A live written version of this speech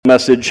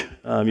message.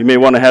 You may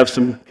want to have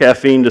some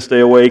caffeine to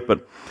stay awake,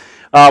 but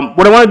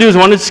what I want to do is I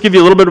want to just give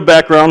you a little bit of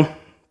background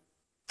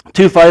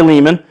to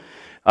Philemon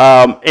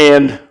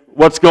and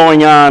what's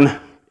going on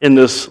in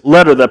this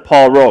letter that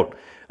Paul wrote.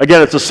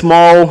 Again, it's a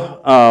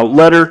small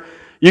letter.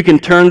 You can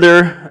turn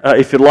there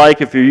if you'd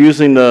like. If you're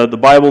using the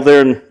Bible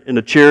there in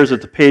the chairs,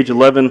 it's page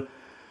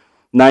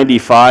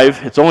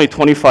 1195. It's only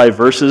 25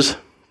 verses.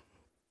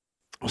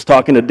 I was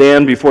talking to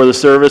Dan before the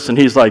service, and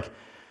he's like,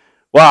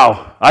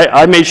 wow,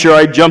 I made sure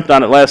I jumped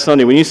on it last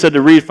Sunday. When you said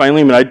to read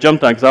Philemon, I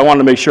jumped on it because I wanted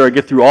to make sure I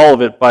get through all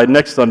of it by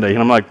next Sunday. And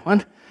I'm like,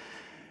 what?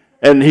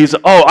 And he's,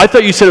 I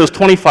thought you said it was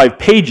 25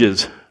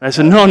 pages. And I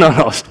said,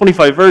 no, it's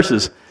 25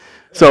 verses.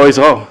 So he's,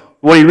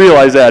 when he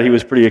realized that, he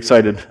was pretty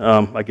excited.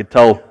 I could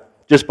tell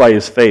just by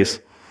his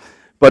face.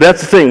 But that's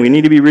the thing. We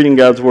need to be reading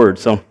God's Word.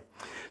 So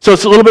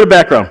it's a little bit of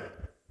background.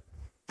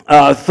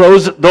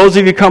 Those of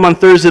you who come on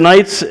Thursday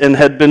nights and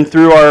had been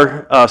through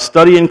our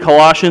study in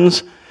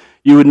Colossians,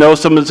 you would know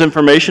some of this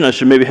information. I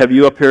should maybe have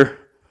you up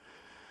here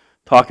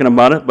talking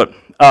about it. But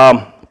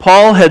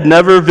Paul had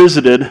never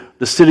visited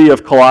the city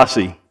of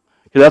Colossae,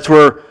 because that's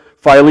where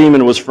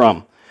Philemon was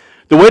from.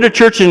 The way the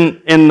church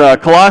in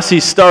Colossae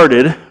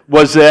started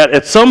was that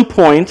at some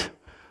point,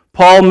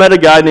 Paul met a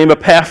guy named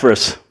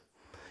Epaphras.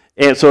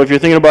 And so if you're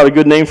thinking about a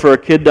good name for a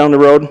kid down the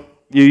road,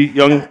 you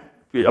young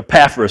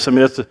Epaphras, I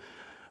mean, that's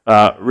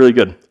really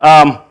good.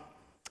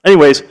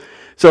 Anyways,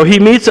 so he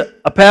meets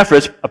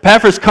Epaphras.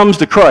 Epaphras comes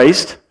to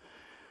Christ.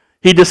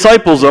 He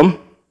disciples him,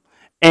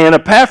 and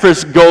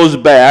Epaphras goes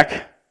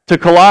back to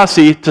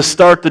Colossae to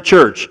start the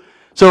church.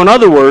 So in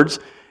other words,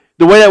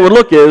 the way that would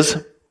look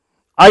is,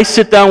 I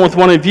sit down with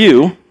one of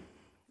you,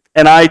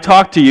 and I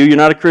talk to you. You're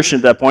not a Christian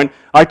at that point.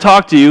 I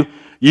talk to you.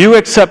 You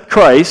accept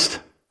Christ,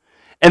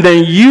 and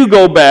then you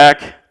go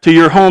back to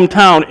your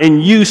hometown,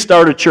 and you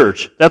start a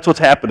church. That's what's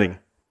happening,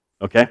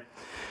 okay?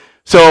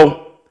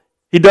 So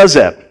he does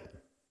that.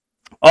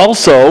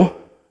 Also,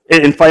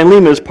 and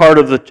Philemon is part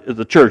of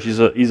the church. He's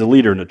a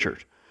leader in the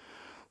church.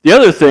 The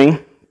other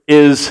thing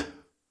is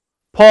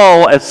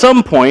Paul, at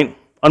some point,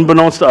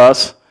 unbeknownst to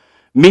us,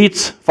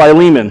 meets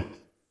Philemon.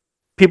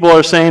 People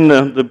are saying,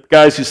 the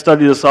guys who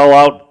study this all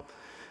out,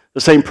 they're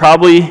saying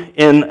probably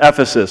in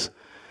Ephesus.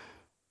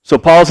 So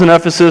Paul's in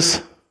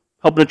Ephesus,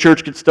 helping the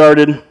church get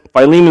started.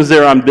 Philemon's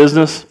there on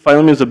business.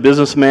 Philemon's a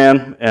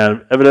businessman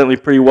and evidently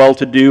pretty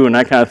well-to-do and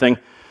that kind of thing.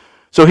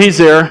 So he's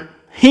there.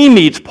 He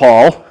meets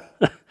Paul,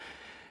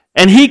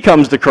 and he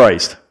comes to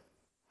Christ.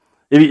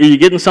 Are you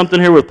getting something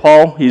here with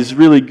Paul? He's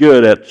really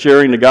good at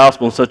sharing the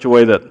gospel in such a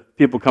way that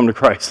people come to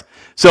Christ.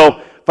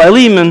 So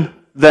Philemon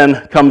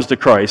then comes to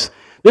Christ.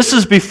 This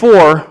is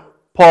before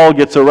Paul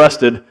gets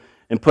arrested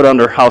and put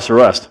under house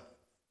arrest.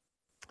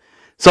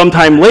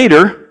 Sometime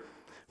later,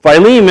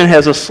 Philemon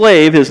has a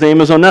slave. His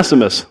name is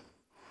Onesimus.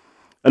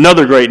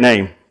 Another great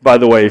name, by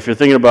the way, if you're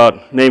thinking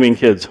about naming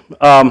kids.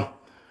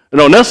 And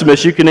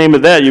Onesimus, you can name it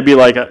that. You'd be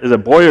like, is it a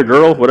boy or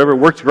girl? Whatever. It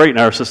works great in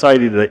our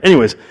society today.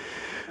 Anyways,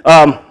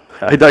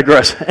 I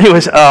digress.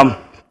 Anyways,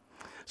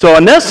 so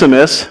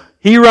Onesimus,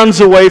 he runs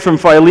away from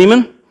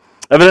Philemon,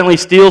 evidently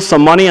steals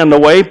some money on the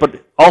way,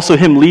 but also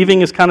him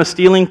leaving is kind of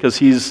stealing because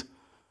he's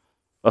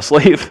a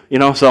slave,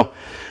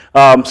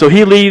 So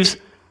he leaves.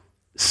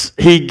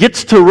 He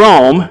gets to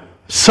Rome,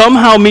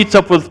 somehow meets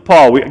up with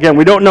Paul.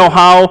 We don't know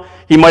how.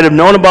 He might have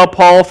known about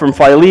Paul from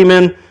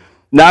Philemon,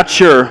 not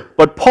sure.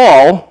 But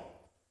Paul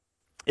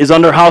is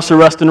under house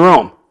arrest in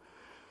Rome.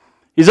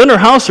 He's under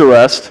house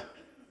arrest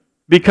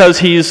because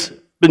he's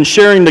been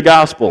sharing the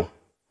gospel.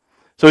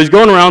 So he's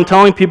going around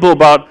telling people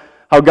about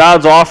how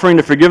God's offering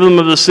to forgive them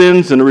of their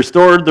sins and to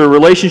restore their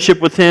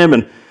relationship with him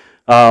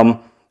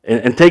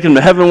and take them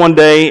to heaven one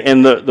day.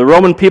 And the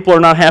Roman people are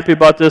not happy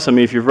about this. I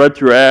mean, if you've read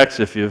through Acts,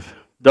 if you've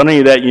done any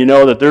of that, you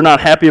know that they're not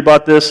happy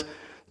about this.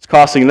 It's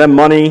costing them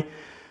money.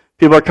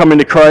 People are coming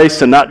to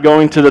Christ and not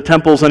going to the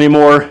temples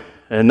anymore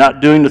and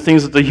not doing the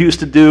things that they used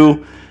to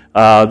do.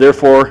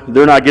 Therefore,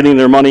 they're not getting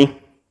their money.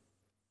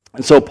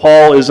 And so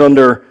Paul is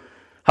under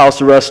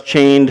house arrest,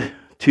 chained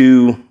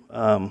to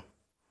a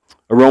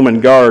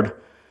Roman guard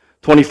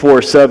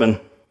 24/7.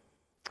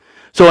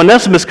 So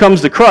Onesimus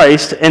comes to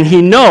Christ, and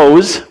he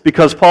knows,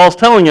 because Paul's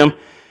telling him,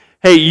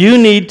 hey, you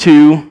need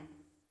to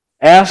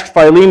ask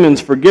Philemon's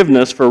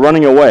forgiveness for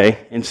running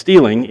away and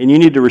stealing, and you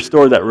need to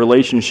restore that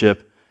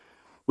relationship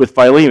with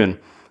Philemon.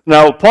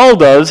 Now, what Paul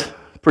does,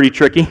 pretty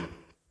tricky,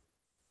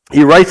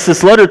 he writes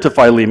this letter to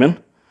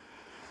Philemon,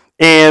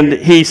 and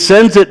he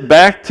sends it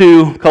back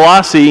to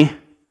Colossae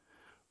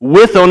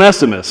with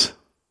Onesimus.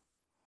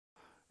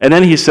 And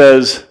then he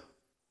says,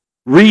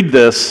 read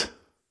this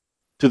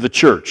to the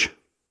church.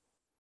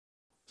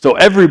 So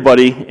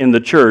everybody in the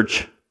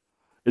church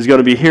is going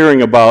to be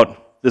hearing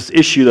about this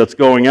issue that's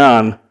going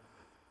on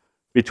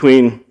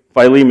between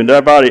Philemon.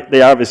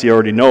 They obviously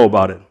already know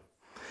about it.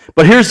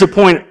 But here's the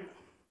point.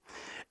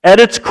 At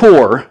its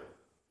core,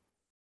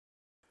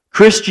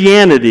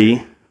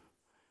 Christianity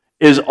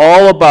is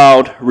all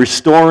about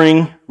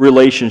restoring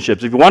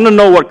relationships. If you want to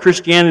know what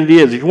Christianity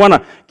is, if you want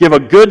to give a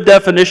good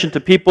definition to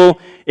people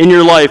in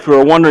your life who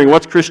are wondering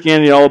what's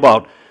Christianity all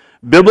about,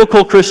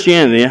 Biblical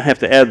Christianity, I have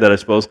to add that, I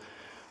suppose,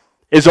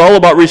 is all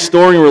about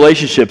restoring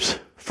relationships.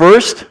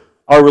 First,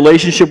 our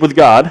relationship with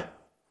God,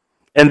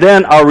 and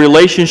then our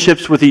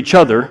relationships with each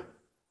other,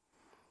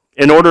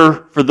 in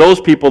order for those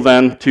people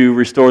then to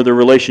restore their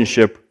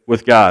relationship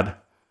with God,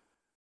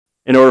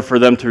 in order for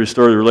them to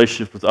restore the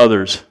relationship with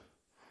others,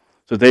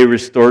 so they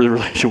restore the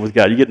relationship with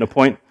God. You getting the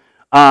point?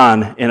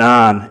 On and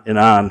on and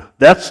on.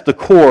 That's the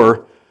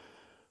core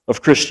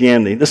of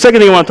Christianity. The second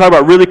thing I want to talk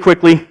about really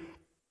quickly,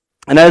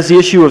 and that is the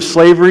issue of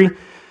slavery.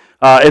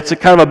 It's a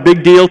kind of a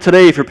big deal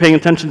today. If you're paying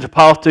attention to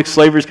politics,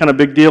 slavery is kind of a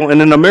big deal.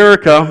 And in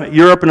America,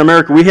 Europe and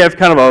America, we have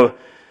kind of a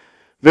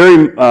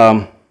very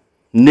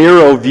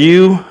narrow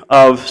view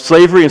of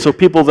slavery, and so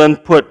people then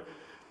put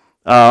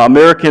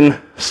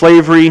American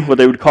slavery, what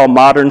they would call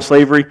modern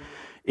slavery,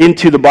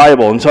 into the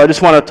Bible. And so I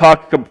just want to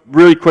talk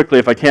really quickly,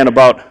 if I can,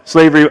 about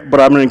slavery, but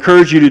I'm going to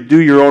encourage you to do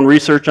your own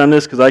research on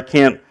this, because I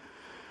can't,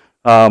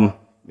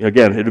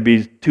 again, it would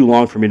be too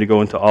long for me to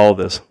go into all of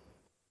this.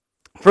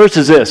 First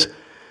is this: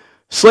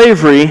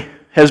 slavery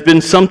has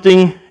been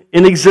something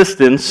in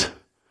existence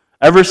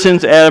ever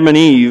since Adam and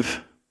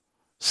Eve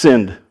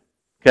sinned.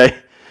 Okay?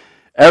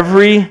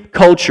 Every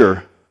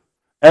culture,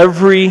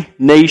 every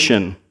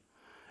nation,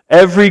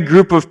 every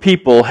group of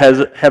people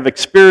have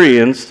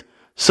experienced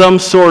some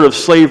sort of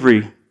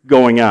slavery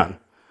going on.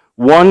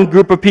 One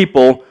group of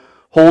people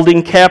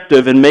holding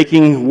captive and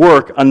making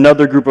work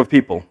another group of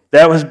people.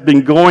 That has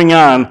been going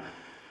on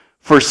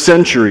for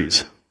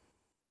centuries.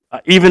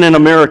 Even in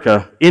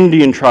America,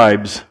 Indian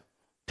tribes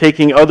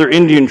taking other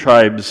Indian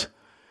tribes.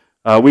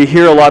 We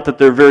hear a lot that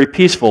they're very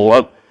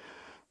peaceful.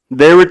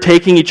 They were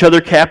taking each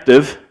other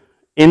captive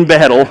in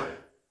battle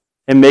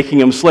and making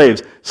them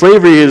slaves.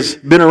 Slavery has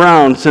been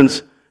around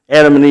since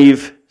Adam and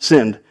Eve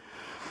sinned.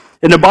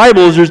 In the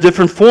Bibles, there's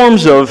different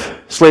forms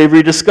of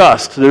slavery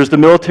discussed. There's the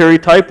military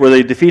type where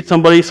they defeat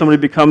somebody,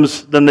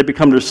 then they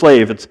become their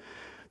slave. It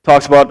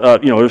talks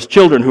about, there's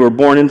children who are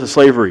born into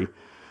slavery.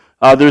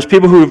 There's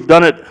people who have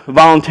done it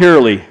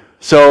voluntarily.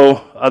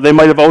 So they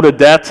might have owed a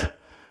debt,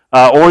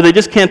 or they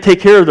just can't take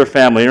care of their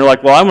family. And they're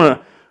like, well,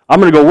 I'm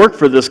gonna go work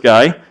for this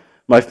guy.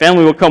 My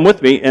family will come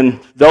with me, and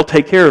they'll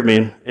take care of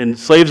me. And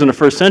slaves in the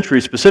first century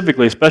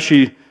specifically,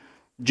 especially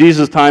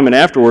Jesus' time and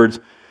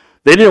afterwards,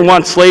 they didn't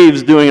want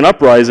slaves doing an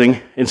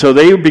uprising, and so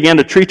they began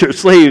to treat their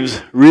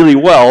slaves really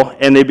well,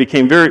 and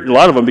a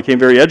lot of them became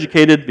very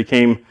educated,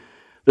 became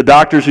the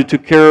doctors who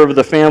took care of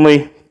the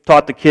family,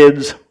 taught the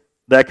kids,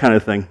 that kind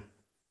of thing.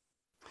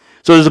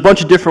 So there's a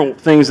bunch of different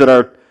things that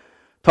are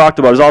talked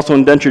about. There's also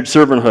indentured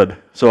servanthood.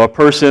 So a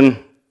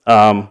person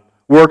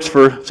works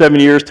for 7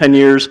 years, 10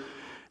 years,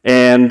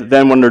 and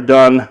then when they're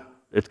done,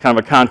 it's kind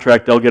of a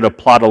contract, they'll get a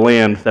plot of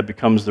land that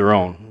becomes their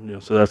own.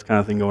 So that's the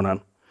kind of thing going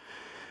on.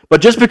 But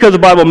just because the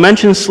Bible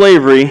mentions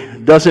slavery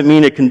doesn't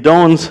mean it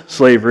condones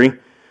slavery.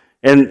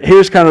 And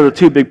here's kind of the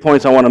two big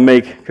points I want to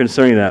make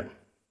concerning that.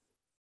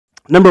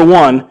 Number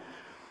one,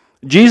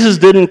 Jesus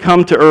didn't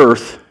come to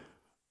earth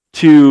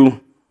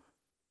to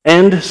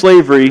end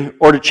slavery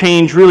or to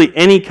change really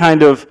any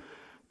kind of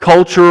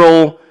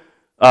cultural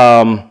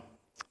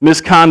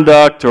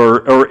misconduct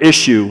or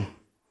issue,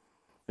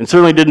 and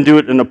certainly didn't do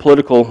it in a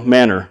political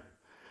manner.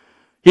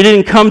 He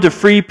didn't come to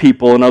free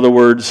people, in other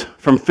words,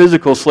 from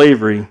physical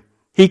slavery.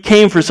 He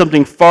came for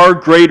something far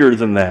greater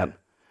than that,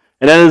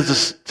 and that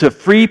is to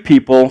free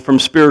people from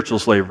spiritual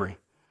slavery.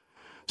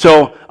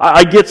 So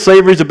I get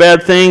slavery is a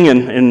bad thing,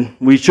 and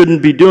we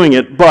shouldn't be doing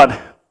it, but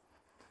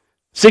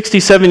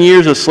 67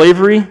 years of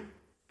slavery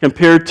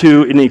compared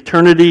to an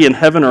eternity in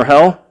heaven or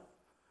hell,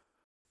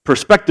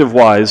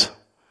 perspective-wise.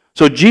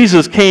 So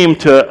Jesus came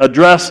to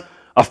address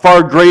a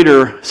far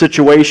greater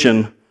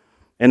situation,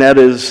 and that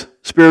is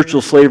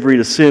spiritual slavery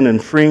to sin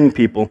and freeing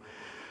people.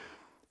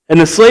 And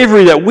the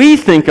slavery that we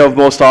think of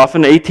most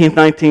often, the 18th,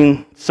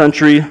 19th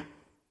century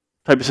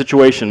type of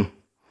situation,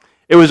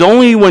 it was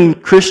only when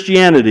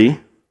Christianity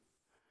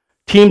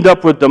teamed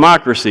up with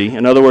democracy,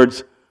 in other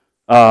words,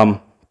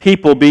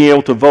 people being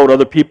able to vote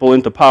other people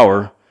into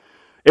power,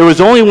 it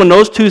was only when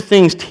those two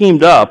things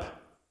teamed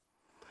up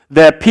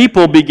that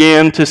people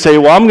began to say,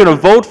 well, I'm going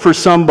to vote for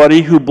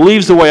somebody who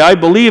believes the way I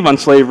believe on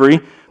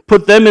slavery,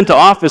 put them into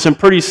office, and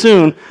pretty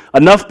soon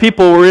enough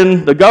people were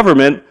in the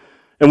government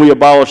and we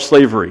abolished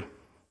slavery.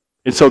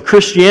 And so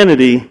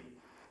Christianity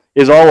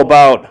is all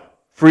about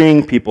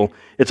freeing people.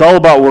 It's all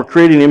about we're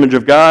creating the image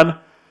of God.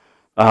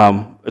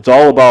 It's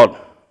all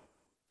about,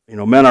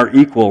 men are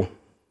equal.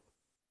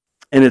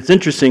 And it's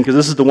interesting because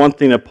this is the one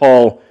thing that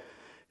Paul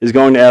is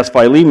going to ask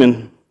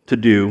Philemon to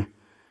do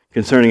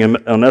concerning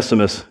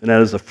Onesimus, and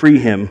that is to free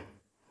him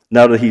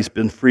now that he's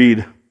been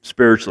freed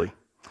spiritually.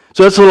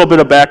 So that's a little bit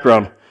of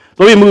background.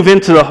 Let me move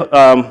into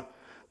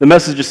the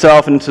message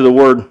itself and into the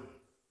word.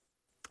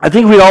 I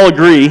think we all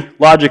agree,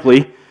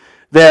 logically,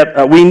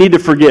 that we need to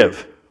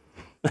forgive.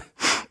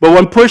 But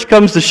when push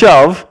comes to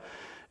shove,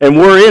 and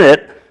we're in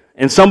it,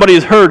 and somebody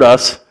has hurt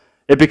us,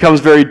 it becomes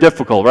very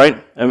difficult,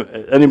 right?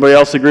 Anybody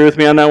else agree with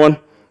me on that one?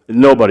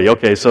 Nobody.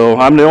 Okay, so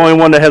I'm the only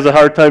one that has a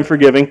hard time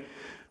forgiving.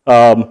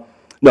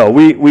 No,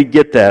 we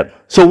get that.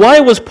 So why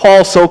was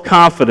Paul so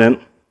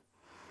confident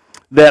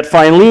that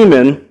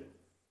Philemon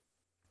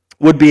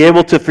would be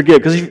able to forgive.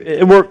 Because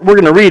we're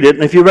going to read it,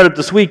 and if you read it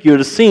this week, you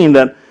would have seen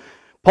that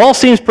Paul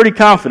seems pretty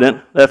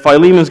confident that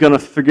Philemon's going to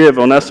forgive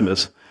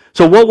Onesimus.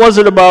 So what was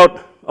it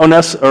about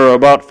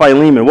about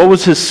Philemon? What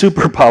was his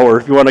superpower,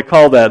 if you want to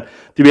call that,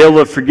 to be able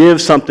to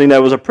forgive something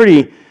that was a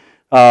pretty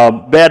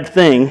bad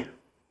thing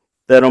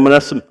that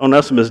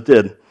Onesimus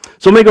did?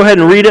 So let me go ahead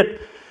and read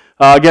it.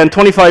 Again,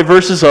 25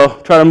 verses.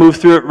 I'll try to move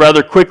through it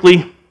rather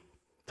quickly.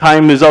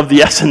 Time is of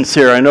the essence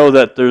here. I know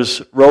that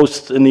there's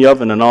roasts in the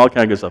oven and all that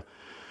kind of good stuff.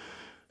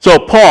 So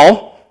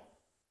Paul,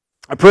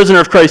 a prisoner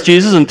of Christ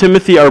Jesus, and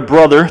Timothy, our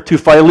brother, to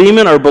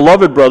Philemon, our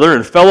beloved brother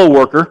and fellow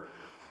worker,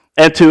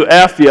 and to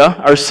Apphia,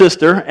 our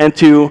sister, and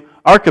to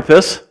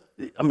Archippus.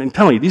 I'm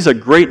telling you, these are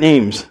great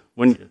names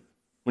when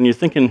you're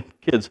thinking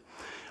kids.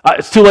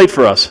 It's too late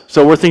for us,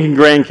 so we're thinking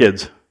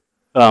grandkids.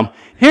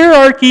 Here,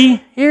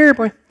 Archie. Here,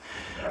 boy.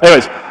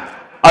 Anyways,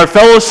 our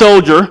fellow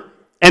soldier,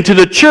 and to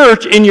the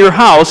church in your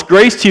house,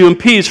 grace to you and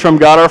peace from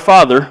God our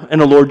Father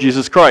and the Lord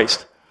Jesus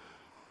Christ.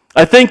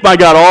 I thank my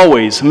God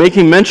always,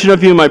 making mention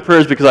of you in my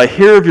prayers, because I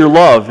hear of your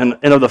love and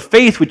of the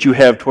faith which you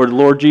have toward the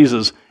Lord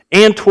Jesus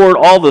and toward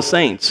all the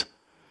saints.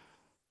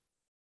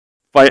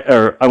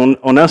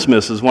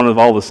 Onesimus is one of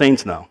all the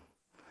saints now.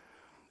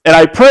 And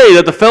I pray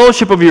that the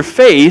fellowship of your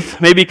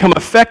faith may become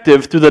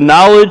effective through the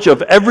knowledge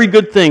of every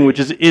good thing which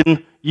is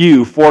in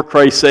you for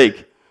Christ's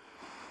sake.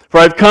 For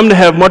I have come to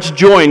have much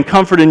joy and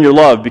comfort in your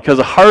love, because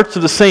the hearts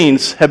of the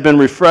saints have been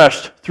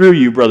refreshed through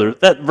you, brother.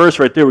 That verse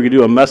right there, we could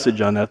do a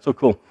message on that. So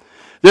cool.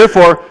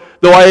 Therefore,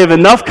 though I have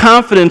enough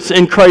confidence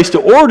in Christ to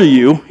order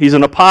you, he's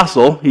an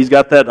apostle, he's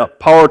got that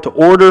power to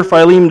order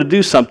Philemon to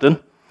do something,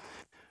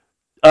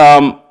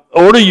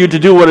 order you to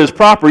do what is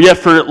proper, yet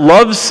for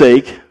love's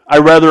sake, I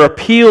rather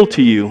appeal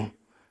to you,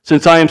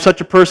 since I am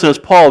such a person as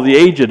Paul, the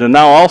aged, and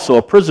now also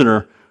a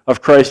prisoner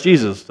of Christ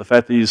Jesus, the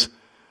fact that he's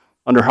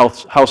under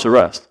house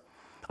arrest.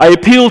 I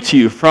appeal to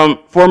you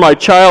for my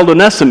child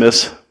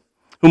Onesimus,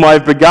 whom I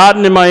have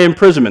begotten in my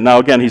imprisonment. Now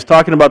again, he's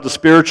talking about the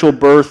spiritual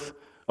birth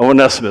of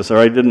Onesimus, all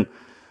right?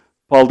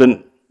 Paul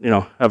didn't,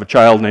 have a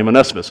child named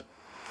Onesimus,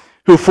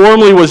 who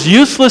formerly was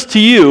useless to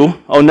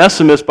you.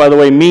 Onesimus, by the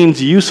way,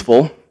 means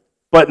useful,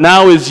 but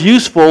now is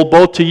useful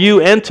both to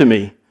you and to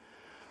me.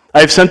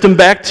 I have sent him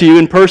back to you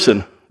in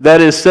person.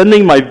 That is,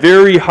 sending my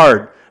very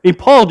heart. I mean,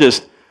 Paul's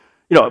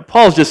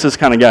just this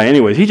kind of guy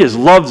anyways. He just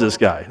loves this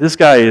guy. This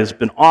guy has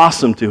been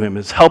awesome to him,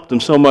 has helped him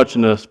so much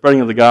in the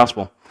spreading of the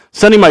gospel.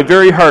 Sending my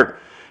very heart,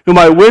 whom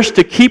I wish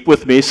to keep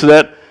with me, so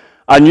that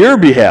on your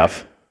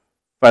behalf,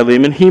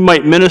 Philemon, he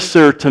might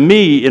minister to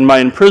me in my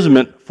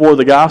imprisonment for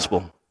the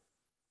gospel.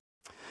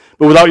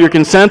 But without your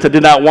consent, I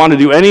did not want to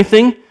do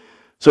anything,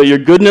 so your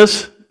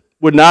goodness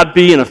would not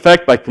be in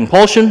effect by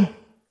compulsion,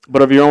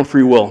 but of your own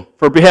free will.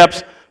 For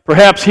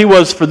perhaps he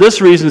was for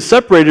this reason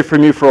separated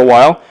from you for a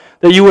while,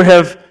 that you would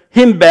have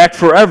him back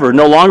forever,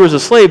 no longer as a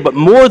slave, but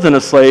more than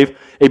a slave,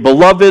 a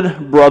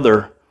beloved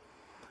brother,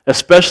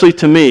 especially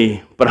to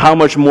me, but how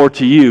much more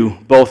to you,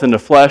 both in the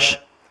flesh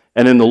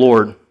and in the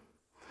Lord.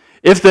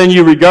 If then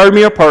you regard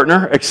me a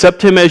partner,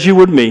 accept him as you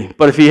would me.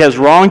 But if he has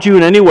wronged you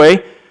in any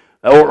way,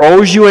 or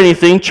owes you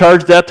anything,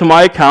 charge that to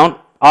my account.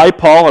 I,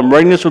 Paul, am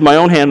writing this with my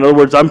own hand. In other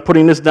words, I'm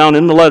putting this down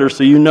in the letter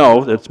so you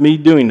know that's me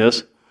doing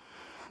this.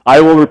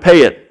 I will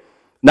repay it.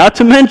 Not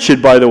to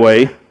mention, by the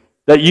way,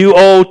 that you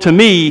owe to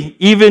me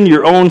even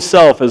your own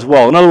self as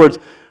well. In other words,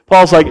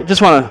 Paul's like,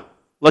 just want to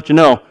let you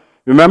know,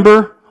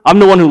 remember, I'm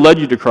the one who led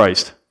you to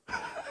Christ.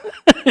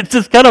 It's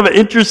just kind of an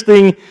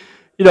interesting,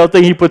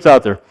 thing he puts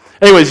out there.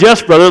 Anyways,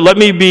 yes, brother, let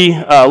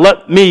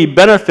me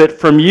benefit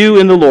from you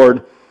in the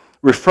Lord.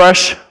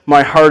 Refresh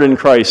my heart in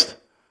Christ.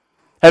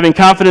 Having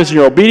confidence in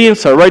your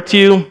obedience, I write to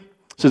you,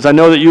 since I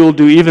know that you will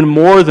do even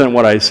more than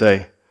what I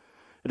say.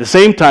 At the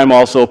same time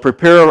also,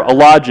 prepare a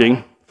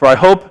lodging, for I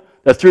hope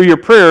that through your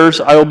prayers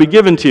I will be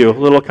given to you. A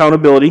little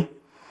accountability.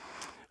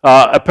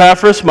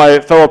 Epaphras, my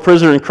fellow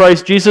prisoner in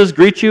Christ Jesus,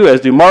 greet you,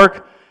 as do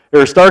Mark,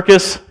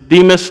 Aristarchus,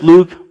 Demas,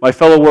 Luke, my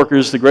fellow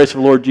workers. The grace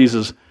of the Lord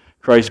Jesus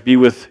Christ be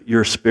with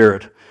your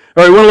spirit.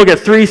 All right, we want to look at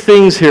three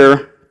things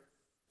here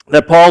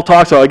that Paul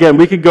talks about. Again,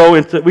 we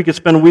could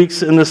spend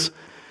weeks in this.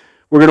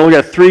 We're going to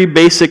look at three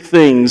basic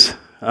things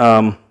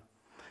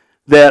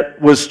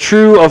that was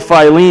true of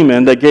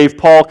Philemon that gave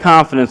Paul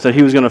confidence that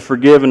he was going to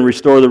forgive and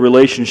restore the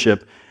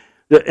relationship.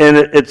 And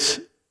it's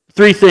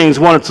three things.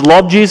 One, it's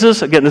love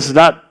Jesus. Again, this is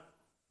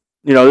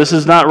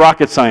not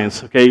rocket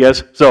science, okay, you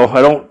guys? So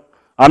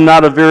I'm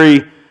not a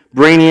very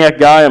brainiac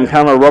guy. I'm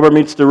kind of a rubber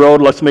meets the road.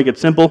 Let's make it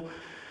simple.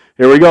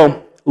 Here we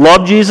go.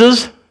 Love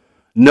Jesus,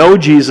 know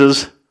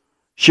Jesus,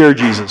 share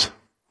Jesus.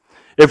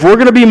 If we're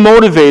going to be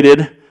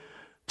motivated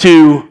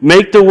to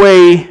make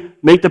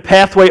the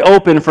pathway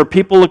open for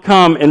people to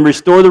come and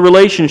restore the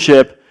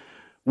relationship,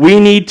 we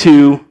need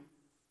to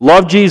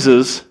love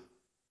Jesus,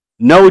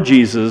 know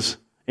Jesus,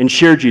 and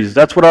share Jesus.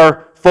 That's what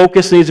our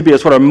focus needs to be.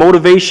 That's what our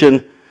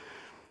motivation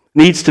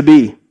needs to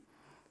be.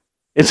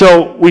 And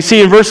so we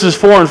see in verses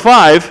 4 and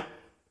 5,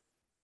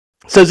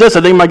 it says this,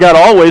 I think my God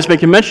always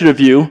making mention of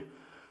you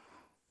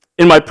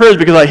in my prayers,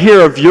 because I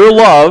hear of your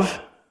love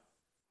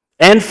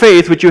and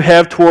faith which you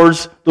have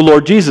towards the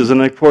Lord Jesus.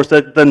 And of course,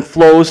 that then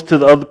flows to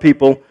the other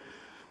people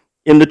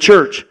in the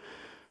church.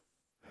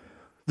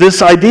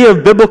 This idea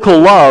of biblical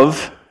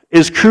love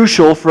is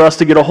crucial for us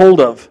to get a hold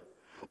of.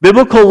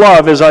 Biblical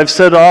love, as I've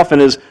said often,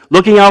 is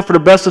looking out for the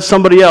best of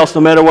somebody else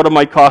no matter what it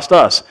might cost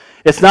us.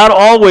 It's not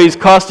always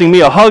costing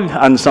me a hug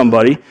on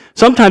somebody.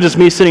 Sometimes it's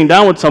me sitting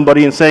down with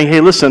somebody and saying, hey,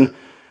 listen,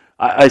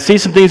 I see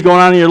some things going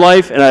on in your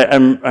life,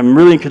 and I'm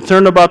really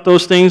concerned about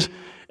those things,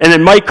 and it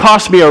might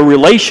cost me a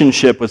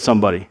relationship with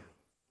somebody.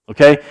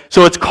 Okay?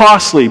 So it's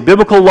costly.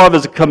 Biblical love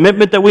is a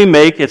commitment that we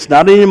make. It's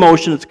not an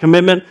emotion. It's a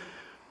commitment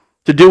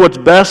to do what's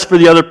best for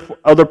the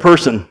other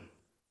person.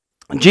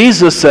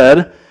 Jesus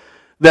said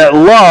that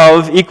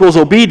love equals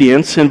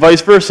obedience and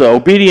vice versa.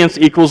 Obedience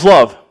equals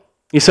love.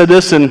 He said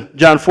this in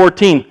John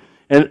 14,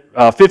 and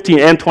 15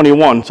 and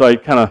 21, so I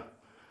kind of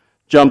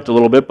jumped a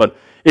little bit, but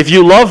if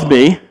you love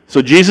me,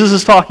 so Jesus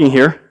is talking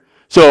here,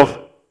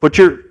 so put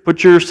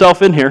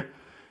yourself in here.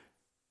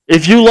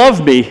 If you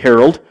love me,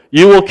 Harold,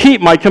 you will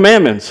keep my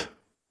commandments.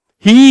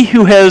 He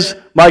who has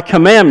my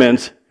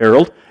commandments,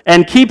 Harold,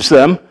 and keeps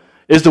them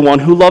is the one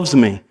who loves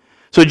me.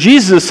 So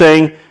Jesus is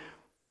saying,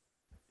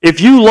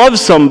 if you love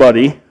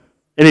somebody,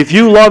 and if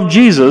you love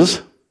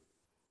Jesus,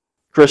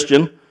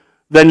 Christian,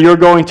 then you're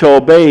going to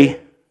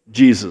obey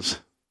Jesus.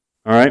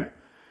 All right?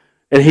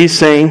 And he's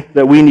saying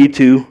that we need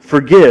to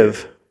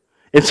forgive.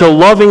 And so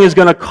loving is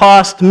going to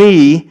cost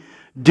me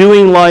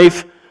doing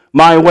life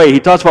my way. He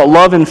talks about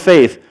love and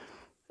faith.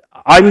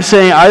 I'm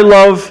saying I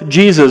love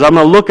Jesus. I'm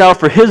going to look out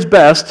for his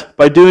best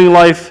by doing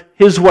life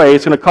his way.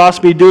 It's going to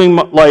cost me doing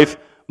life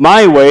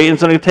my way, and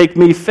it's going to take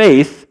me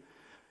faith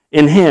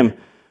in him.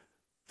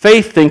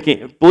 Faith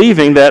thinking,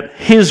 believing that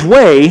his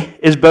way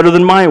is better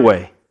than my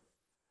way.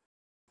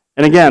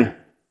 And again,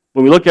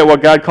 when we look at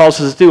what God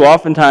calls us to do,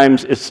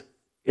 oftentimes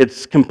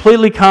it's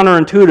completely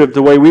counterintuitive to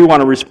the way we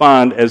want to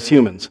respond as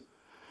humans,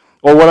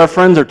 or what our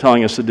friends are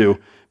telling us to do.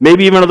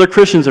 Maybe even other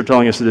Christians are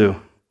telling us to do.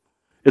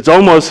 It's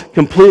almost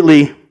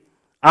completely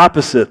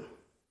opposite.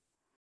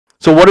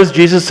 So what does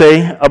Jesus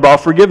say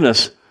about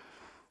forgiveness?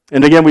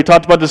 And again, we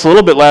talked about this a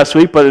little bit last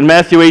week, but in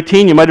Matthew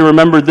 18, you might have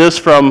remembered this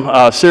from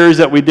a series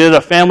that we did,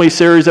 a family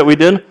series that we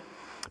did.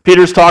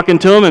 Peter's talking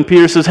to him, and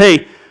Peter says,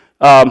 hey,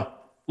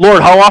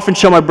 Lord, how often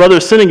shall my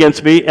brother sin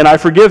against me, and I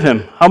forgive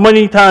him? How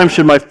many times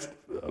should my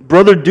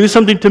brother do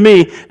something to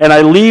me, and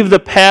I leave the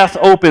path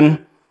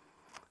open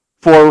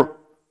for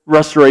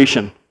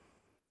restoration?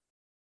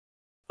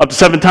 Up to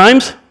 7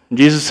 times? And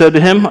Jesus said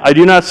to him, I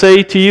do not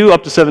say to you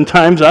up to 7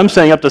 times, I'm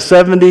saying up to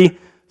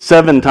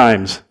 77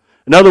 times.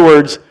 In other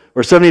words,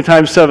 or 70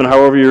 times 7,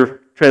 however your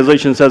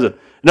translation says it.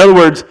 In other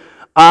words,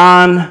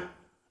 on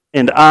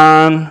and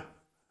on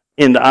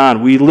and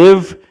on. We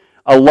live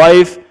a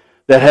life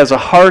that has a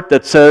heart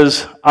that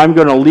says, I'm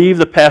going to leave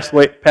the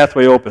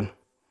pathway open.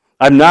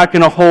 I'm not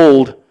going to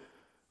hold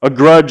a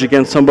grudge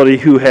against somebody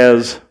who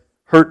has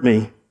hurt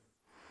me.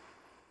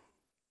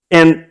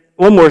 And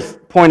one more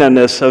point on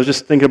this, I was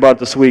just thinking about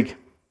this week.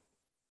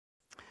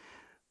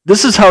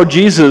 This is how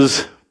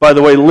Jesus, by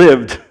the way,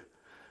 lived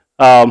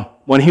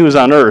when he was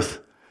on earth.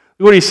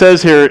 Look what he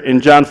says here in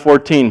John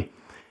 14.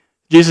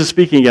 Jesus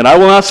speaking again, I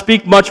will not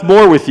speak much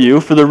more with you,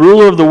 for the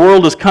ruler of the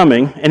world is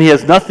coming, and he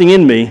has nothing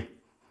in me.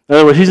 In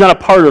other words, he's not a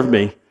part of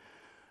me.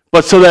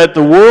 But so that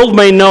the world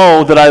may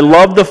know that I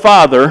love the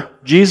Father,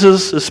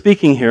 Jesus is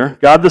speaking here,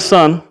 God the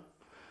Son,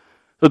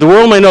 that the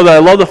world may know that I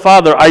love the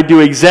Father, I do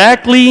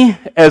exactly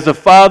as the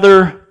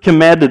Father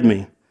commanded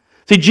me.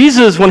 See,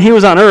 Jesus, when he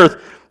was on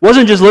earth,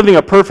 wasn't just living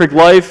a perfect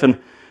life and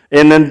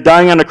then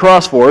dying on the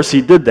cross for us.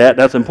 He did that.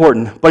 That's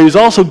important. But he was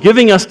also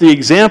giving us the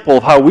example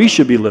of how we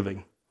should be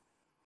living.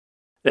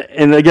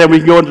 And again, we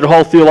can go into the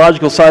whole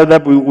theological side of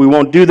that. We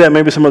won't do that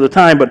maybe some other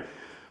time. But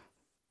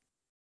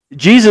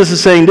Jesus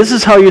is saying this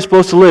is how you're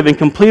supposed to live in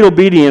complete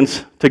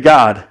obedience to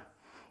God.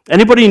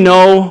 Anybody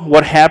know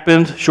what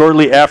happened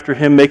shortly after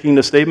him making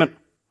the statement?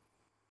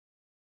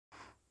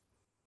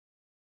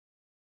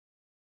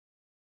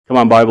 Come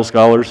on, Bible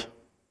scholars.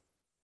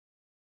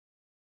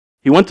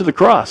 He went to the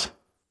cross.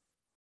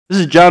 This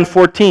is John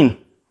 14.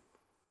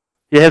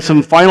 He had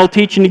some final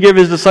teaching to give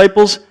his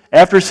disciples.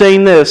 After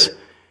saying this,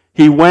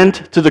 he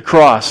went to the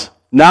cross.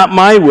 Not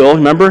my will,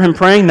 remember him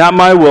praying? Not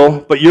my will,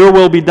 but your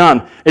will be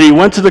done. And he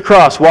went to the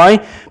cross.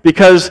 Why?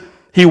 Because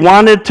he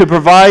wanted to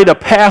provide a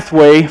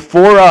pathway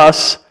for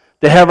us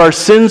to have our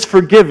sins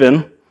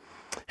forgiven,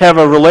 have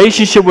a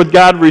relationship with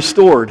God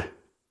restored.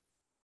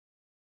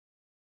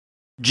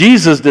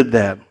 Jesus did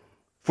that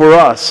for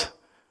us.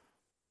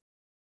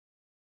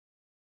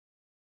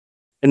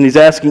 And he's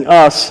asking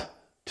us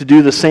to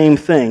do the same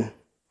thing.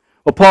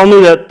 Well, Paul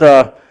knew that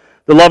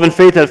the love and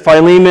faith that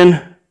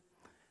Philemon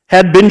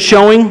had been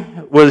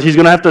showing was he's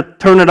going to have to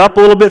turn it up a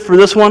little bit for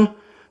this one.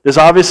 This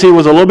obviously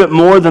was a little bit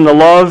more than the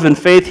love and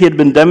faith he had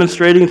been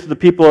demonstrating to the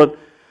people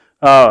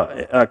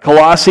at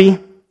Colossae.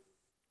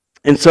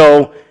 And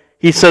so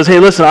he says, hey,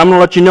 listen, I'm going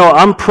to let you know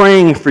I'm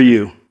praying for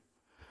you.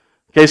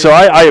 Okay, so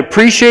I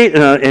appreciate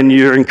and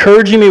you're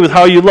encouraging me with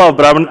how you love,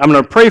 but I'm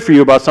going to pray for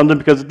you about something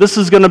because this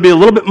is going to be a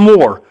little bit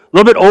more, a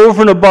little bit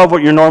over and above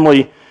what you're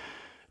normally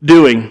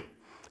doing.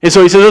 And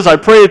so he says this, I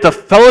pray that the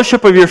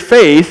fellowship of your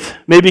faith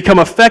may become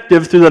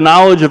effective through the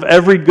knowledge of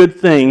every good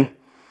thing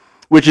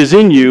which is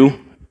in you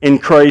in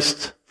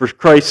Christ, for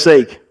Christ's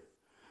sake.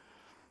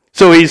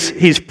 So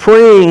he's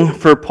praying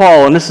for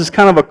Paul, and this is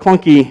kind of a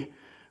clunky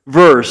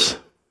verse.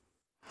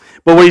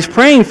 But what he's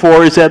praying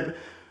for is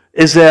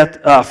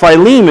that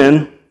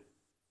Philemon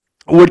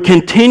would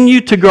continue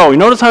to grow. You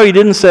notice how he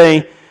didn't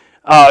say,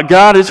 God,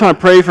 I just want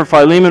to pray for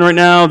Philemon right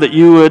now that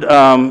you would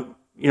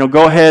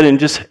go ahead and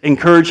just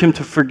encourage him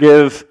to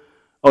forgive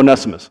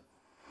Onesimus.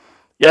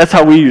 Yeah, that's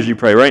how we usually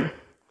pray, right?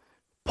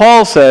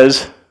 Paul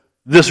says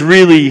this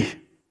really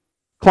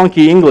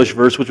clunky English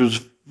verse, which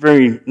was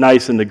very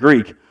nice in the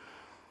Greek.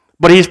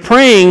 But he's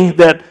praying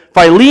that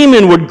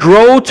Philemon would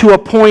grow to a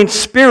point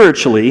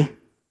spiritually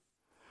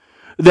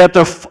that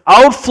the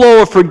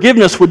outflow of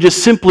forgiveness would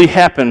just simply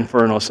happen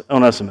for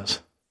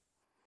Onesimus.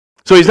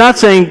 So he's not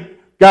saying,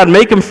 God,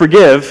 make him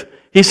forgive.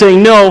 He's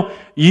saying, no,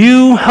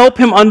 you help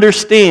him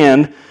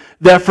understand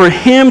that for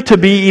him to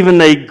be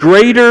even a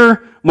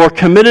greater, more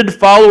committed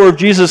follower of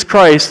Jesus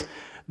Christ,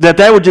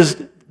 that would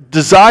just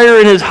desire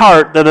in his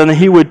heart that then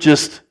he would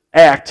just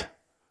act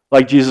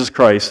like Jesus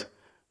Christ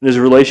in his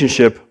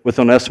relationship with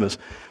Onesimus.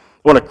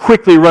 I want to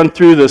quickly run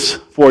through this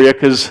for you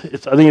because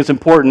I think it's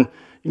important.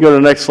 You can go to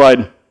the next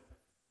slide.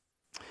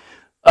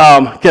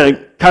 Kind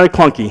of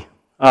clunky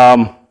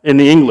in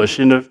the English.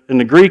 In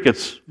the Greek,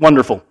 it's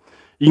wonderful.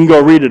 You can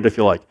go read it if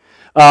you like.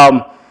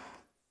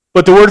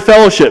 But the word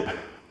fellowship,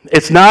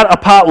 it's not a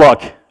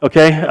potluck,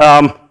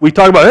 okay? We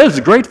talk about, hey, it's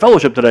a great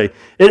fellowship today.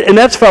 And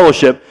that's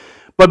fellowship.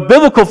 But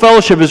biblical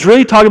fellowship is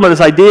really talking about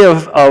this idea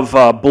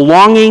of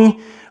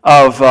belonging,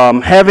 of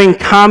having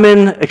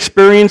common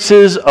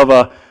experiences,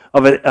 of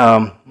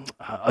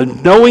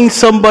knowing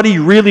somebody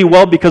really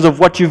well because of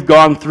what you've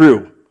gone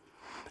through.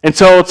 And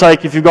so it's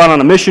like if you've gone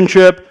on a mission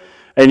trip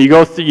and you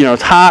go through,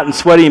 it's hot and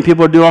sweaty and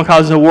people are doing all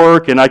kinds of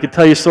work, and I could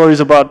tell you stories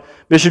about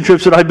mission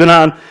trips that I've been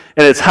on,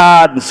 and it's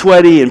hot and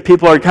sweaty and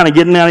people are kind of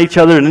getting at each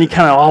other, and then you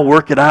kind of all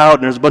work it out,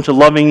 and there's a bunch of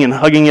loving and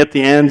hugging at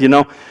the end, And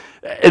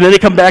then they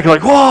come back and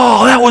like,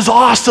 whoa, that was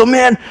awesome,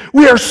 man.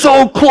 We are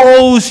so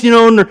close,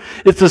 and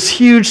it's this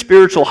huge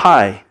spiritual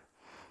high.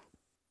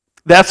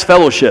 That's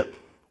fellowship.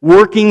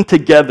 Working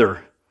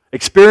together.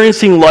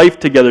 Experiencing life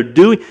together.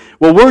 Doing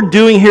what we're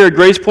doing here at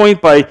Grace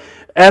Point by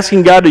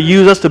asking God to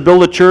use us to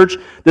build a church,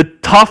 the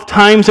tough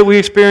times that we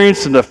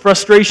experience and the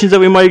frustrations that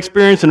we might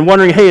experience and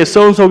wondering, hey, is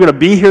so-and-so going to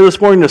be here this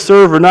morning to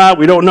serve or not?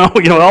 We don't know.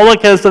 All that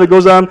kind of stuff that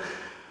goes on.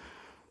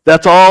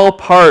 That's all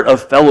part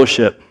of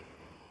fellowship.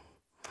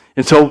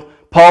 And so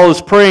Paul is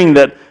praying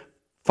that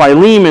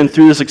Philemon,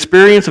 through this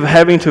experience of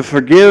having to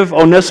forgive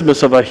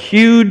Onesimus of a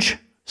huge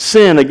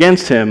sin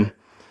against him,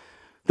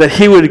 that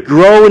he would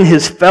grow in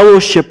his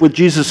fellowship with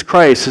Jesus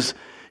Christ,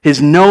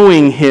 his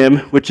knowing him,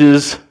 which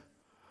is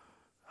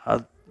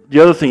the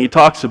other thing he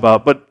talks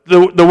about. But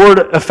the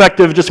word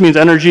effective just means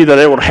energy, that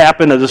it would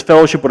happen, that this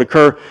fellowship would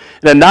occur.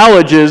 And that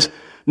knowledge is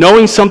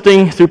knowing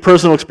something through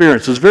personal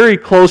experience. It's very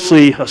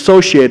closely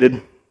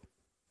associated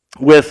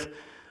with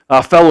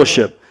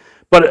fellowship.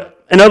 But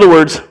in other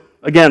words,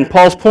 again,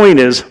 Paul's point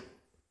is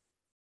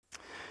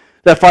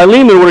that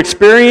Philemon would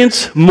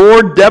experience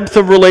more depth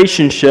of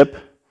relationship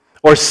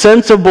or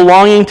sense of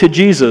belonging to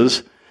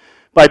Jesus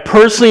by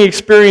personally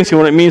experiencing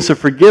what it means to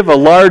forgive a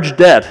large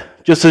debt,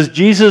 just as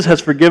Jesus has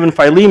forgiven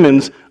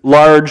Philemon's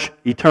large,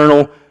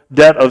 eternal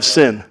debt of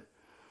sin.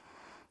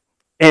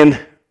 And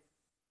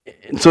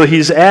so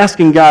he's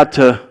asking God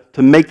to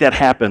make that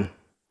happen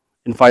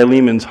in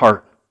Philemon's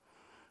heart.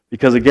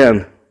 Because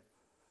again,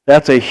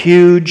 that's a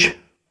huge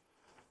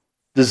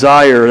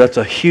desire, that's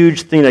a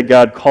huge thing that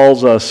God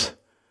calls us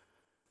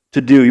to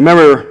do. You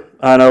remember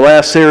on our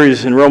last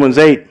series in Romans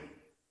 8,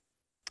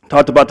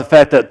 talked about the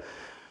fact that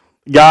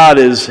God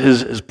is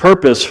his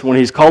purpose when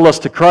he's called us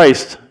to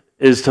Christ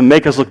is to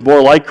make us look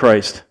more like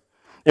Christ.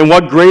 And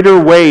what greater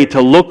way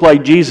to look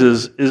like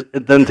Jesus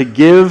than to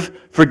give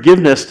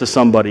forgiveness to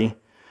somebody,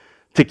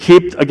 to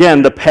keep,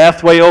 again, the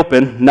pathway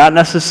open, not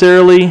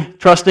necessarily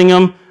trusting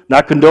them,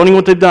 not condoning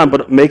what they've done,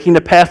 but making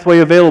the pathway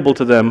available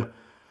to them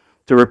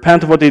to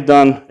repent of what they've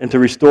done and to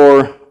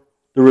restore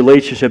the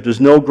relationship.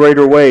 There's no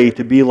greater way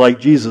to be like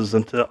Jesus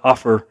than to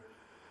offer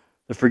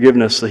the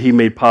forgiveness that he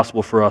made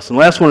possible for us. And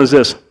the last one is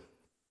this,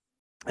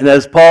 and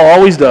as Paul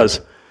always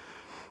does,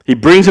 he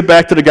brings it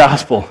back to the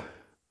gospel.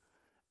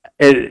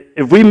 And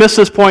if we miss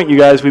this point, you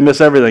guys, we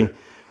miss everything.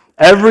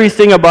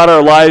 Everything about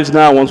our lives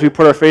now, once we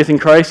put our faith in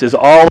Christ, is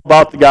all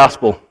about the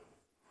gospel.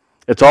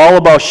 It's all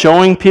about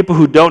showing people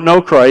who don't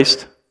know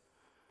Christ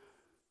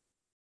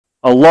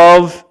a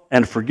love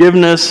and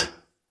forgiveness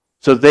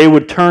so that they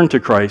would turn to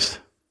Christ.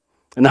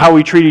 And how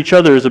we treat each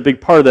other is a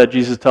big part of that,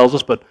 Jesus tells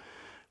us. But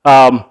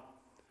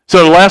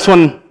so the last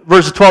one,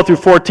 verses 12 through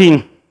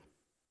 14,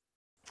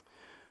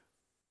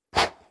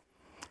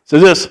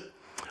 says this,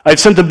 I've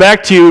sent them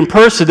back to you in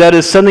person, that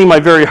is, sending my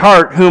very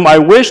heart, whom I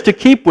wish to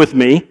keep with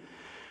me,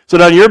 so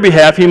that on your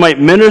behalf he might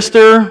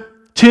minister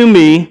to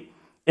me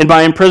in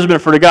my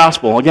imprisonment for the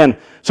gospel. Again,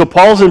 so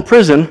Paul's in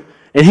prison,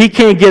 and he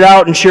can't get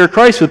out and share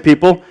Christ with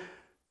people.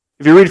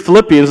 if you read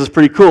Philippians, it's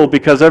pretty cool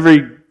because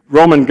every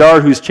Roman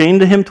guard who's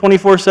chained to him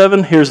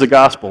 24/7 hears the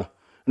gospel.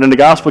 And then the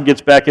gospel gets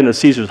back into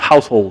Caesar's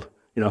household.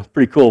 It's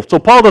pretty cool. So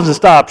Paul doesn't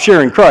stop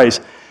sharing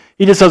Christ.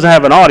 He just doesn't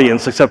have an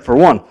audience except for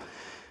one.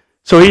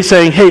 So he's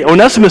saying, hey,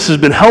 Onesimus has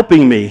been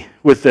helping me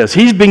with this.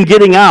 He's been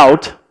getting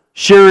out,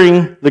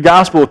 sharing the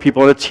gospel with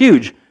people, and it's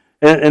huge.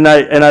 And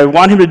I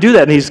want him to do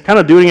that, and he's kind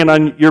of doing it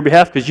on your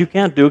behalf because you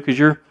can't do it because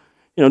you're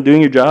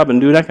doing your job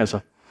and doing that kind of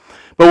stuff.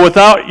 But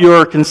without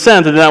your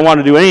consent, I did not want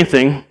to do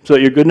anything so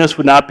that your goodness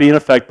would not be in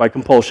effect by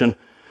compulsion,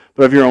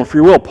 but of your own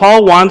free will.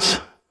 Paul wants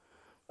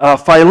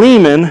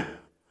Philemon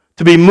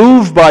to be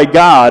moved by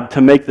God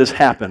to make this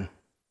happen.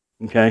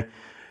 Okay?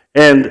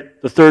 And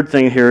the third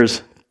thing here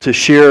is to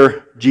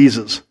share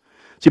Jesus.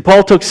 See,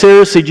 Paul took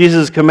seriously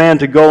Jesus' command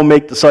to go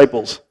make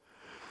disciples.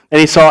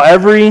 And he saw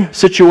every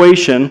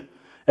situation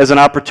as an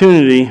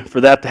opportunity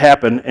for that to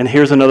happen. And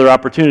here's another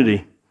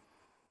opportunity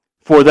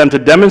for them to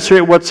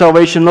demonstrate what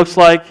salvation looks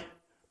like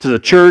to the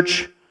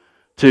church,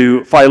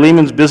 to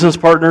Philemon's business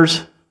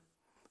partners.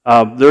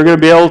 They're going to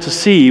be able to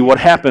see what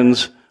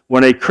happens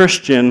when a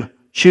Christian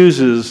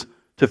chooses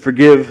to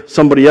forgive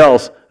somebody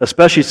else,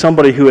 especially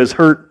somebody who has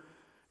hurt,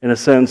 in a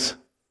sense,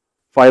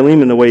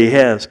 Philemon the way he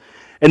has.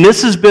 And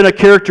this has been a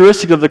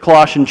characteristic of the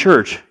Colossian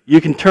church. You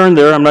can turn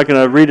there. I'm not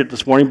going to read it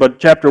this morning, but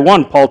chapter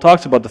 1, Paul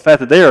talks about the fact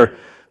that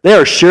they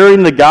are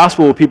sharing the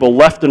gospel with people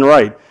left and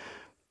right.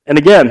 And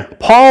again,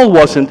 Paul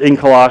wasn't in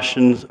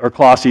Colossians or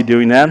Colossae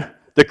doing that.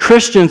 The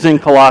Christians in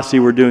Colossae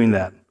were doing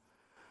that.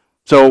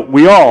 So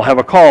we all have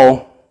a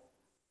call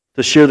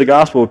to share the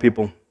gospel with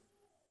people.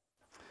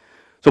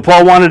 So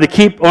Paul wanted to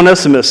keep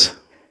Onesimus,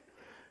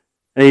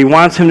 and he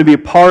wants him to be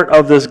part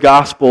of this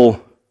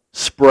gospel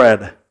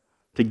spread,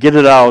 to get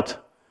it out.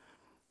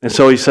 And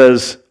so he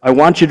says, I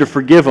want you to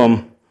forgive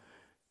him.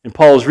 And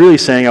Paul is really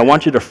saying, I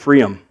want you to free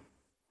him.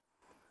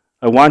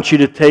 I want you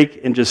to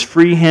take and just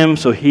free him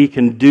so he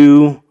can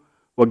do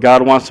what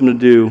God wants him to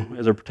do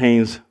as it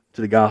pertains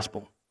to the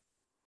gospel.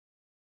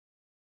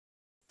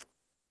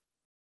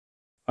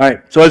 All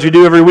right, so as we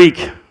do every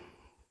week,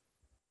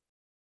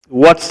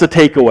 what's the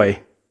takeaway?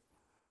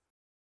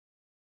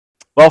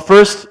 Well,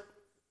 first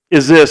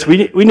is this. We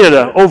need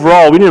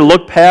to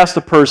look past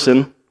the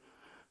person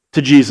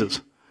to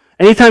Jesus.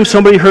 Anytime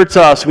somebody hurts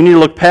us, we need to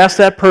look past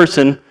that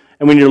person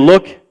and we need to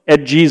look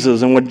at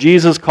Jesus and what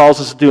Jesus calls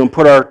us to do and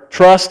put our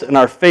trust and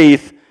our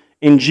faith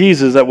in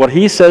Jesus, that what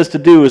he says to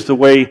do is the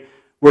way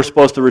we're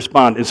supposed to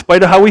respond. In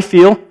spite of how we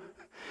feel,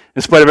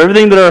 in spite of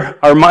everything that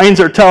our minds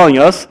are telling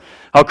us,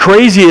 how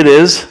crazy it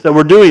is that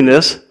we're doing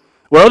this,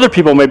 what other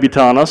people may be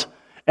telling us,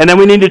 and then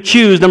we need to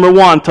choose, number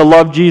one, to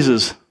love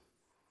Jesus.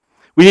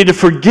 We need to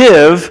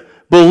forgive,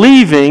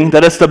 believing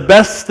that it's the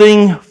best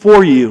thing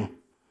for you,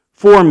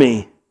 for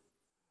me.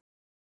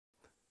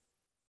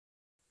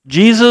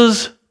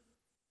 Jesus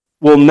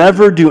will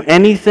never do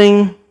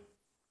anything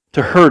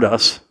to hurt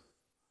us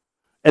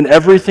and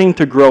everything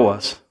to grow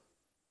us.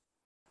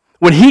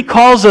 When he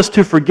calls us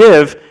to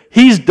forgive,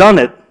 he's done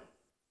it.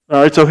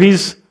 All right, so he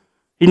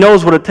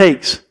knows what it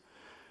takes.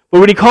 But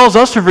when he calls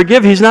us to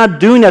forgive, he's not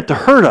doing that to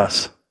hurt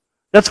us.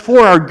 That's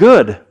for our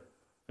good.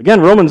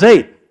 Again, Romans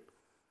 8.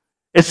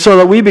 It's so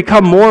that we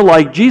become more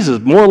like Jesus,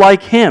 more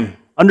like him,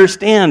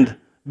 understand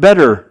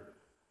better.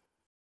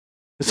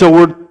 So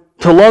we're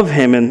to love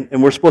him,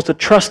 and we're supposed to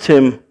trust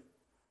him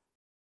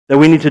that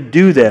we need to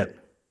do that.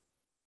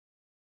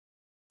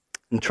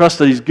 And trust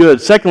that he's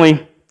good.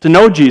 Secondly, to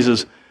know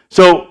Jesus.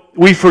 So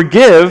we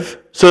forgive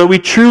so that we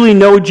truly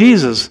know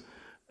Jesus.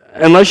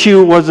 Unless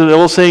you, as the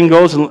old saying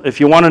goes, if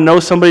you want to know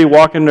somebody,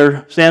 walk in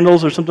their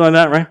sandals or something like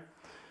that, right?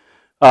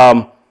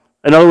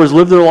 In other words,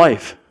 live their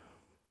life.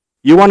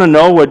 You want to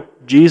know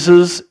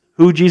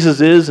who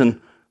Jesus is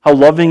and how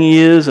loving he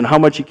is and how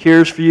much he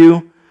cares for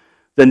you,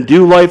 then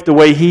do life the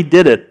way he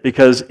did it,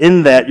 because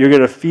in that you're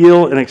going to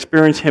feel and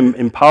experience him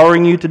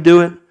empowering you to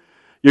do it.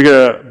 You're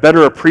going to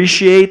better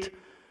appreciate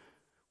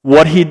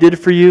what he did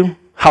for you,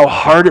 how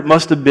hard it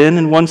must have been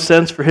in one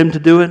sense for him to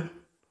do it,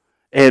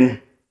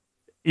 and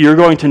you're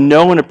going to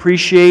know and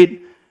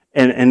appreciate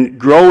and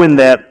grow in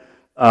that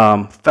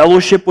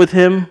fellowship with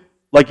him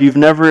like you've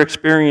never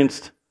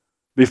experienced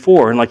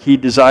before and like he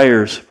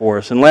desires for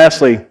us. And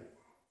lastly,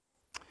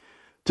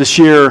 to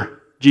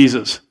share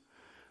Jesus.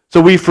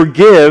 So we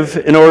forgive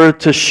in order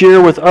to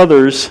share with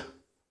others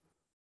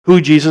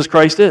who Jesus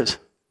Christ is.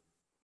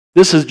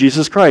 This is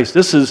Jesus Christ.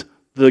 This is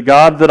the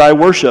God that I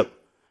worship.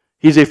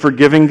 He's a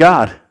forgiving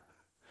God.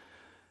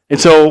 And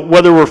so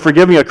whether we're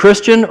forgiving a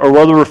Christian or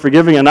whether we're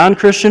forgiving a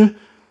non-Christian,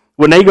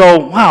 when they go,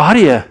 wow, how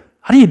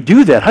do you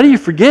do that? How do you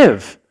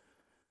forgive?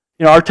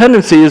 Our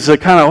tendency is to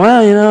kind of,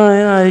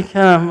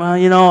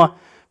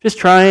 just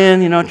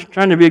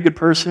trying to be a good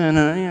person.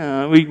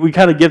 And, we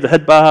kind of give the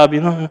head bob,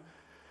 No,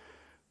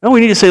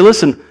 we need to say,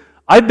 listen,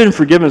 I've been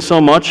forgiven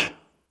so much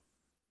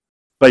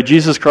by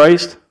Jesus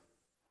Christ,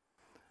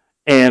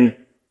 and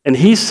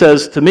he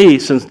says to me,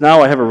 since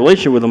now I have a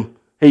relationship with him,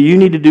 hey, you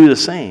need to do the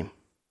same.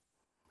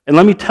 And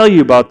let me tell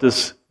you about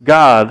this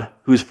God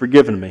who's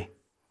forgiven me,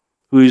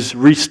 who's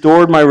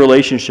restored my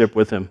relationship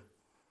with him.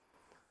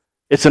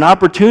 It's an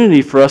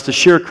opportunity for us to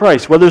share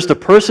Christ, whether it's the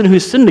person who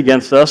sinned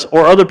against us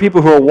or other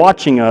people who are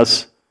watching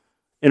us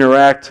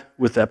interact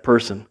with that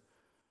person.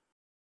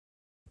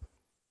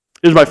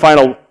 Here's my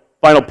final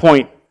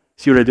point.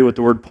 See what I did with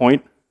the word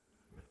point?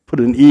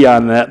 Put an E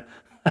on that.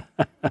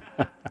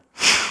 Okay,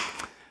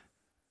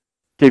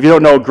 if you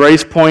don't know,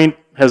 Grace Point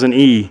has an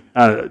E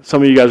on it.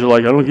 Some of you guys are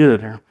like, I don't get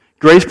it here.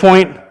 Grace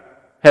Point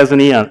has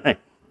an E on it. Hey. Okay.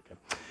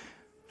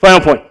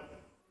 Final point.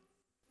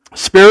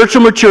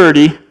 Spiritual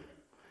maturity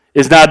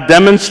is not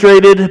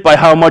demonstrated by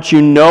how much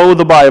you know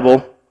the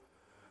Bible,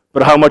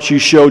 but how much you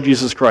show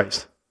Jesus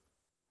Christ.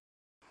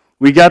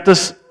 We got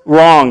this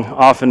wrong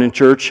often in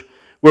church,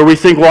 where we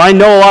think, well, I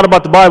know a lot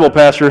about the Bible,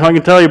 Pastor. Let me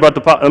tell you about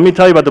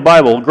the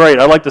Bible. Great,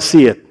 I'd like to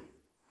see it.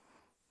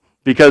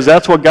 Because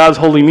that's what God's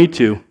holding me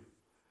to.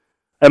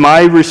 Am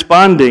I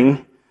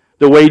responding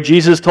the way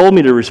Jesus told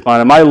me to respond?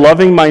 Am I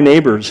loving my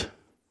neighbors?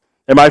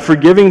 Am I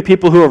forgiving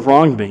people who have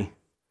wronged me?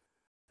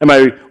 Am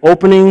I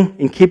opening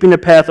and keeping the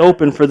path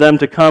open for them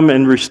to come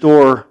and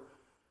restore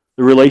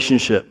the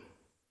relationship?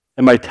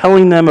 Am I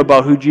telling them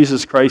about who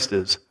Jesus Christ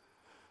is?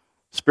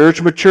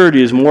 Spiritual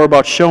maturity is more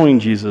about showing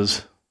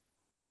Jesus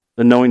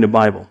than knowing the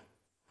Bible.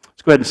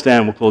 Let's go ahead and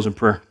stand. We'll close in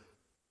prayer.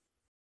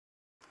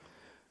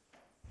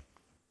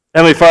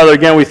 Heavenly Father,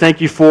 again, we thank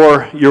you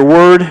for your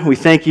word. We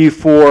thank you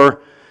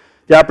for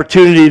the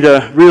opportunity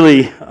to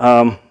really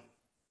kind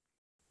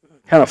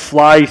of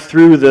fly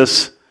through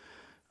this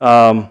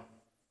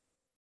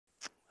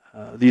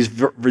these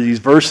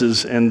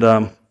verses. And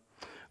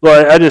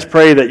Lord, I just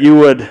pray that you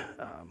would,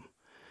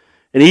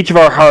 in each of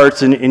our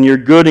hearts, in your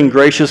good and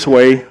gracious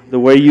way, the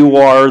way you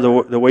are,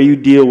 the way you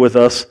deal with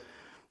us,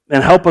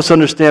 and help us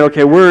understand,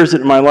 okay, where is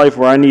it in my life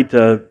where I need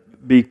to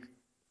be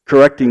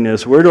correcting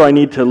this? Where do I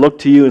need to look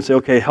to you and say,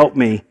 okay, help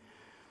me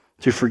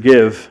to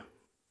forgive.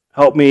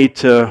 Help me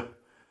to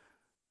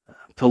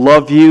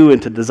love you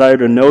and to desire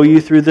to know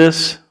you through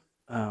this.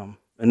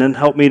 And then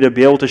help me to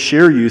be able to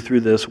share you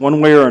through this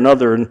one way or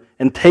another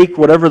and take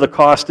whatever the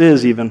cost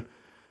is even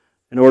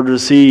in order to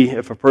see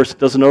if a person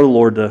doesn't know the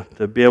Lord,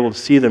 to be able to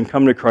see them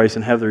come to Christ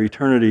and have their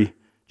eternity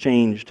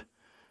changed.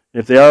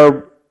 And if they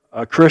are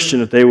a Christian,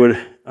 that they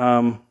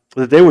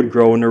would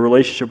grow in their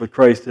relationship with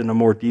Christ in a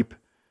more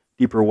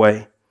deeper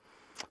way.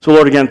 So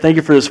Lord, again, thank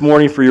you for this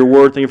morning, for your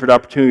word. Thank you for the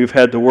opportunity we've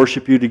had to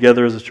worship you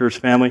together as a church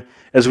family.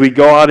 As we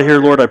go out of here,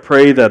 Lord, I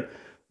pray that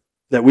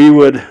we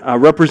would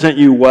represent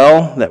you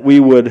well, that we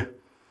would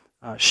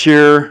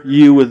share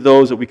you with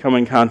those that we come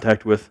in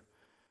contact with,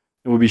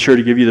 and we'll be sure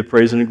to give you the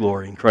praise and the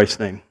glory. In Christ's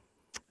name,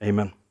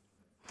 amen.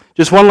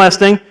 Just one last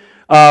thing.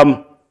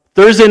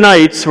 Thursday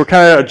nights, we're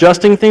kind of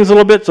adjusting things a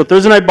little bit. So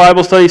Thursday night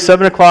Bible study,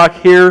 7 o'clock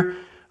here,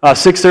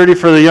 6:30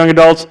 for the young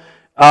adults.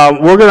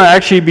 We're going to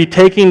actually be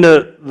taking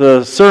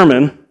the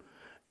sermon,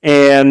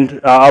 and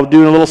I'll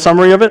do a little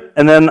summary of it,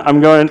 and then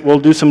we'll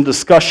do some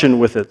discussion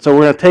with it. So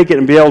we're going to take it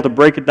and be able to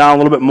break it down a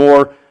little bit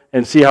more and see how